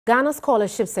Ghana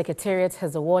Scholarship Secretariat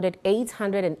has awarded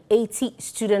 880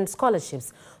 student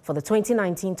scholarships for the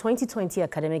 2019-2020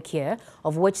 academic year,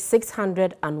 of which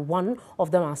 601 of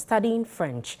them are studying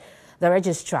French. The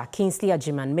Registrar, Kingsley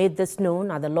Ajiman, made this known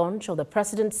at the launch of the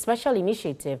President's Special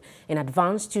Initiative in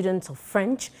Advanced Students of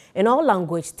French in all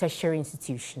language tertiary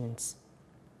institutions.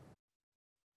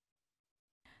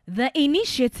 The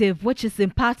initiative, which is in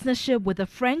partnership with the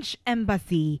French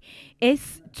Embassy,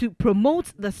 is to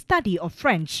promote the study of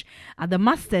French at the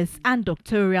master's and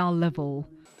doctoral level.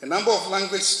 The number of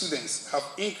language students have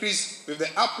increased with the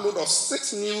upload of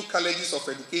 6 new colleges of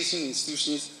education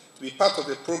institutions to be part of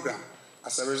the program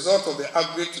as a result of the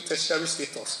upgrade to tertiary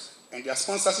status and their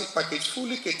sponsorship package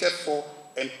fully catered for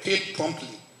and paid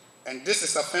promptly. And this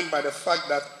is affirmed by the fact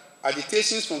that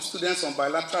agitations from students on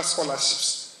bilateral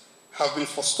scholarships have been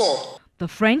forestalled. The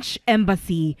French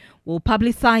Embassy will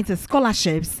publicize the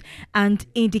scholarships and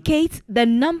indicate the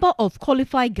number of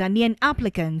qualified Ghanaian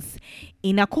applicants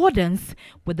in accordance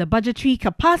with the budgetary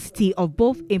capacity of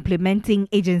both implementing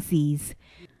agencies.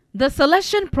 The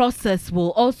selection process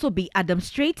will also be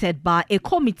administered by a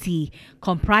committee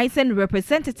comprising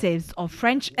representatives of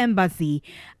French Embassy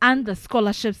and the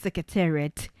Scholarship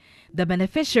Secretariat. The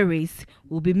beneficiaries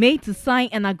will be made to sign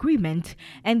an agreement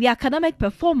and the academic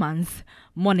performance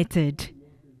monitored.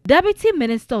 Deputy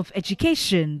Minister of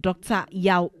Education, Dr.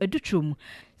 Yao Edutrum,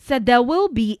 said there will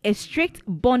be a strict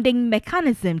bonding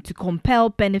mechanism to compel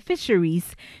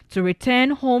beneficiaries to return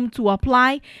home to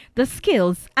apply the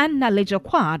skills and knowledge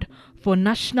acquired for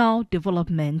national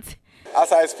development.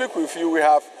 As I speak with you, we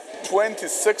have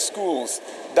 26 schools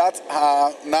that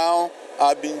are now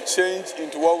being changed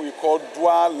into what we call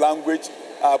dual language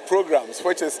programs,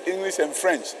 which is English and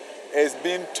French, is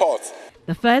being taught.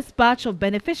 The first batch of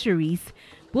beneficiaries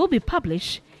will be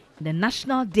published in the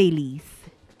national dailies.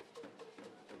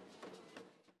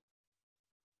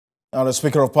 Now, the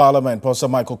Speaker of Parliament, Professor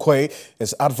Michael Quay,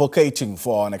 is advocating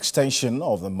for an extension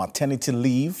of the maternity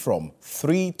leave from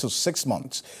 3 to 6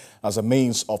 months as a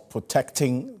means of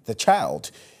protecting the child.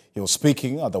 He was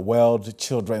speaking at the World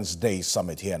Children's Day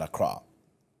Summit here in Accra.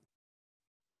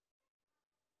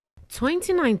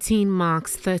 2019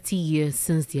 marks 30 years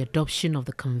since the adoption of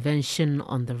the Convention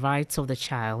on the Rights of the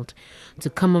Child. To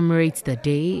commemorate the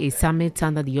day, a summit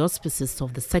under the auspices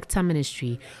of the Sector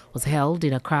Ministry was held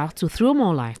in Accra to throw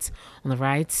more light on the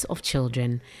rights of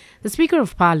children. The Speaker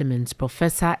of Parliament,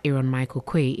 Professor Michael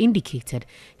Quay, indicated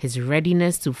his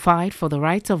readiness to fight for the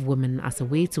rights of women as a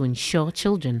way to ensure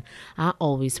children are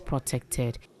always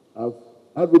protected. I've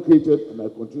advocated, and I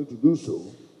continue to do so,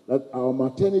 that our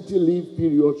maternity leave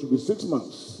period should be 6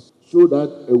 months so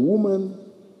that a woman,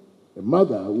 a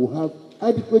mother, will have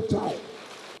adequate time.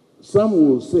 Some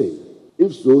will say,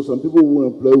 if so, some people will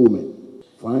employ women.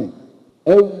 Fine.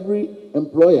 Every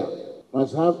employer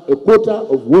must have a quota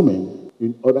of women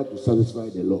in order to satisfy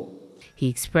the law. He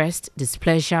expressed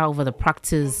displeasure over the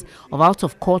practice of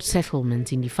out-of-court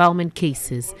settlement in defilement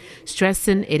cases,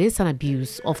 stressing it is an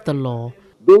abuse of the law.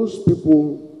 Those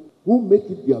people who make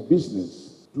it their business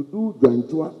to do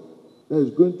jointure, that is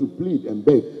going to plead and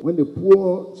beg when the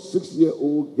poor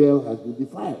 6-year-old girl has been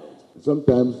defiled.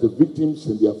 Sometimes the victims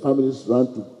and their families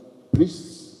run to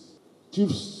priests,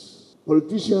 chiefs,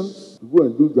 politicians to go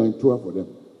and do jointure for them.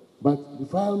 But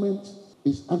defilement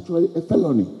is actually a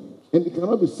felony and it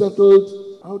cannot be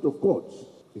settled out of court.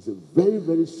 It's a very,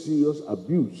 very serious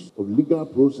abuse of legal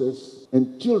process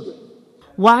and children.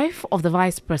 Wife of the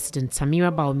Vice President,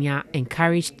 Samira Baumia,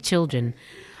 encouraged children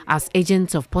as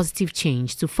agents of positive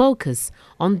change to focus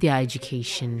on their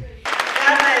education.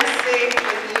 Ghana is safe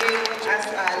with you as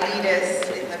our leaders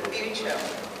in the future.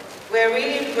 We're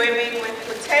really brimming with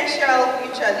potential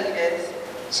future leaders,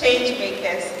 change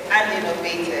makers and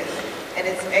innovators, and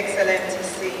it's excellent to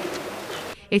see.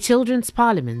 A children's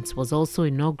parliament was also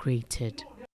inaugurated.